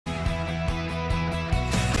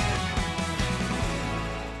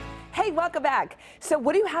Hey, welcome back. So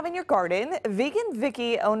what do you have in your garden? Vegan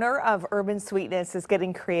Vicky, owner of Urban Sweetness, is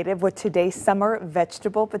getting creative with today's summer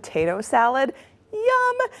vegetable potato salad.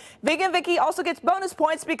 Yum! Vegan Vicky also gets bonus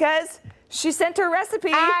points because she sent her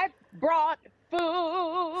recipe. I brought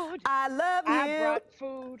food. I love you. I brought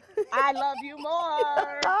food. I love you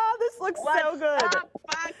more. Oh, this looks so What's good. up,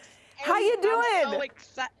 Fox? How you I'm doing? so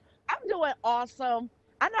excited. I'm doing awesome.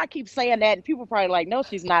 I know I keep saying that, and people probably like, no,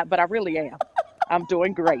 she's not, but I really am. I'm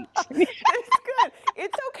doing great. It's good.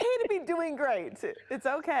 It's okay to be doing great. It's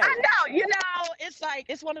okay. I know, it's like,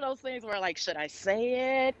 it's one of those things where like, should I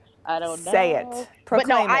say it? I don't know. Say it. But no,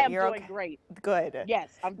 Proclaim I it. am You're doing okay. great. Good. Yes,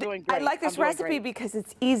 I'm doing great. I like this I'm doing recipe great. because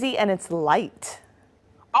it's easy and it's light.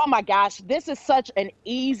 Oh my gosh, this is such an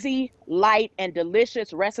easy, light, and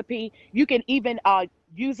delicious recipe. You can even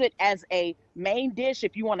use it as a main dish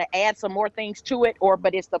if you want to add some more things to it,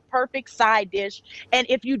 but it's the perfect side dish. And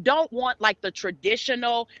if you don't want like the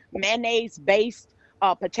traditional mayonnaise-based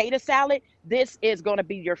potato salad, this is going to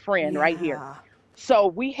be your friend right here. Yeah. So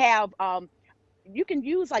we have you can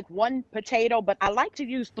use like one potato, but I like to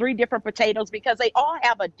use 3 different potatoes because they all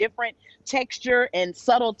have a different texture and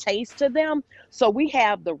subtle taste to them. So we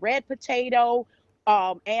have the red potato,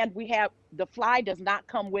 and we have the fly does not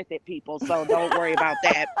come with it, people. So don't worry about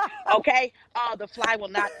that. Okay, the fly will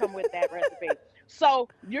not come with that recipe. So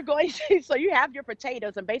you're going to, so you have your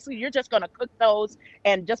potatoes, and basically you're just going to cook those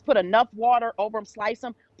and just put enough water over them, slice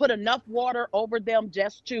them, put enough water over them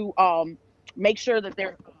just to make sure that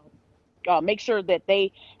they're make sure that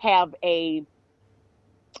they have they're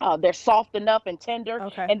soft enough and tender.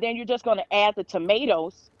 Okay. And then you're just going to add the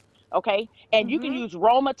tomatoes. Okay. And you can use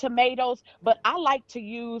Roma tomatoes, but I like to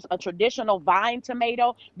use a traditional vine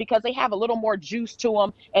tomato because they have a little more juice to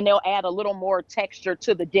them and they'll add a little more texture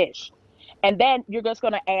to the dish. And then you're just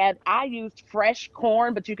going to add, I used fresh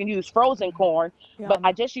corn, but you can use frozen corn, but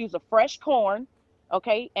I just use a fresh corn.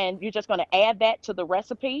 Okay. And you're just going to add that to the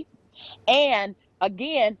recipe. And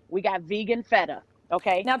again, we got vegan feta.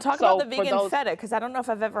 Okay. Now talk about the vegan feta, because I don't know if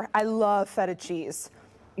I love feta cheese.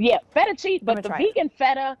 Yeah, feta cheese, but the vegan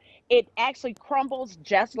feta, it actually crumbles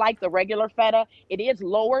just like the regular feta. It is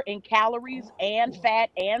lower in calories and fat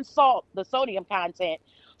and salt, the sodium content.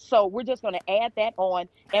 So we're just going to add that on.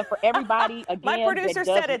 And for everybody, again, my producer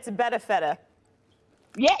said it's beta feta.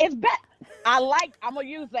 Yeah, it's better. I'm going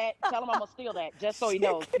to use that. Tell him I'm going to steal that, just so he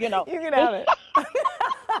knows, You can have it.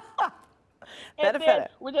 And then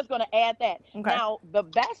we're just going to add that. Okay. Now, the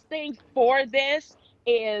best thing for this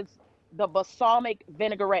is the balsamic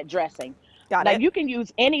vinaigrette dressing. Got now, it. you can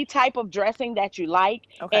use any type of dressing that you like,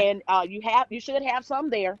 and you should have some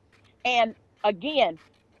there. And again,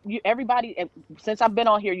 everybody, since I've been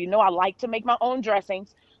on here, I like to make my own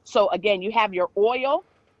dressings. So again, you have your oil.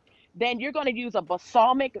 Then you're going to use a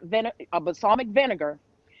balsamic vinegar.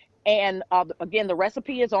 And again, the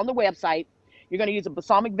recipe is on the website. You're going to use a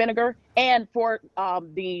balsamic vinegar. And for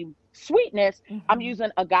the sweetness, I'm using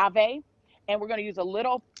agave. And we're going to use a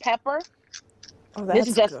little pepper. Oh, that's this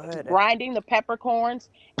is just good. grinding the peppercorns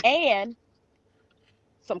and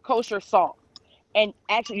some kosher salt. And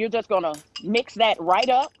actually, you're just going to mix that right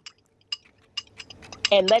up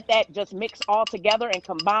and let that just mix all together and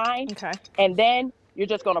combine. Okay. And then you're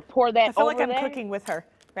just going to pour that over. I feel like I'm cooking with her,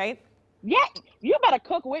 right? Yeah, you better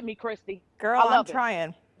cook with me, Christy. Girl, I'm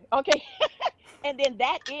trying. Okay. And then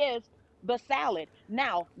that is the salad.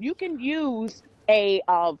 Now, you can use a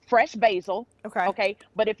fresh basil. Okay.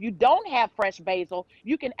 But if you don't have fresh basil,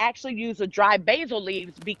 you can actually use the dry basil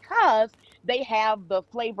leaves because they have the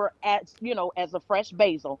flavor as a fresh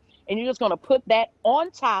basil. And you're just going to put that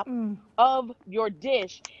on top of your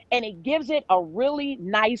dish, and it gives it a really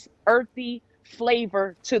nice earthy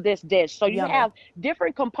flavor to this dish. So you have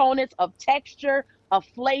different components of texture, of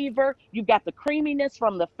flavor. You've got the creaminess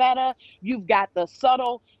from the feta. You've got the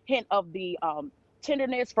subtle hint of the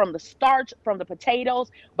tenderness from the starch from the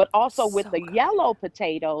potatoes, but also with the yellow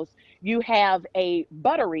potatoes, you have a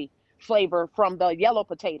buttery flavor from the yellow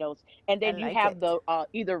potatoes. And then you have the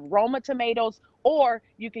either Roma tomatoes, or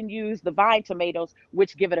you can use the vine tomatoes,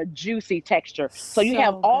 which give it a juicy texture. So you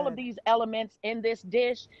have all of these elements in this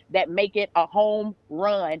dish that make it a home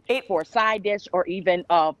run for a side dish or even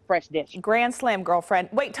a fresh dish. Grand slam, girlfriend.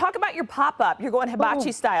 Wait, talk about your pop-up. You're going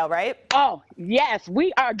hibachi style, right? Oh, yes.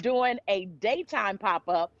 We are doing a daytime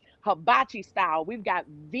pop-up hibachi style. We've got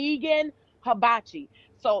vegan hibachi.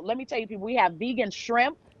 So let me tell you, people, we have vegan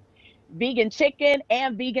shrimp, vegan chicken,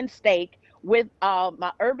 and vegan steak with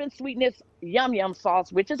my Urban Sweetness Yum Yum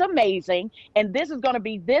sauce, which is amazing. And this is going to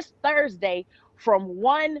be this Thursday from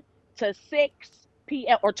 1 to 6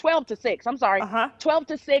 p.m. or 12 to 6. I'm sorry, 12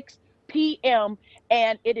 to 6 p.m.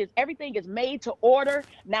 and everything is made to order.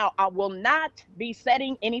 Now, I will not be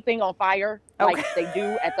setting anything on fire like they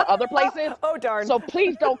do at the other places. Oh, darn. So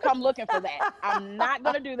please don't come looking for that. I'm not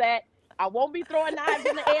going to do that. I won't be throwing knives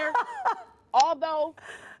in the air, although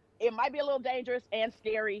it might be a little dangerous and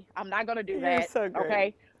scary. I'm not going to do that. So great.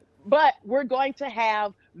 Okay. But we're going to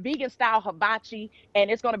have vegan style hibachi,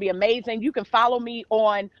 and it's going to be amazing. You can follow me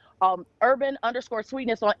on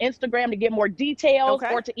urban_sweetness on Instagram to get more details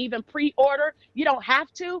or to even pre-order. You don't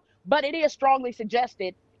have to, but it is strongly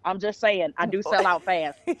suggested. I'm just saying, I do sell out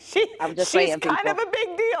fast. I'm just saying, she's kind of a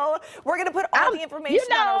big deal. We're going to put all the information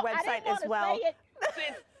on our website as well.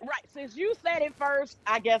 Since you said it first,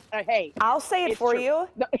 I guess, hey. I'll say it for you.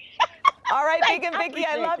 All right, Vegan Vicki,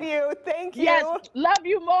 I love you. Thank you. Yes, love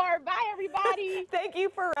you more. Bye, everybody. Thank you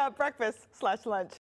for breakfast/lunch.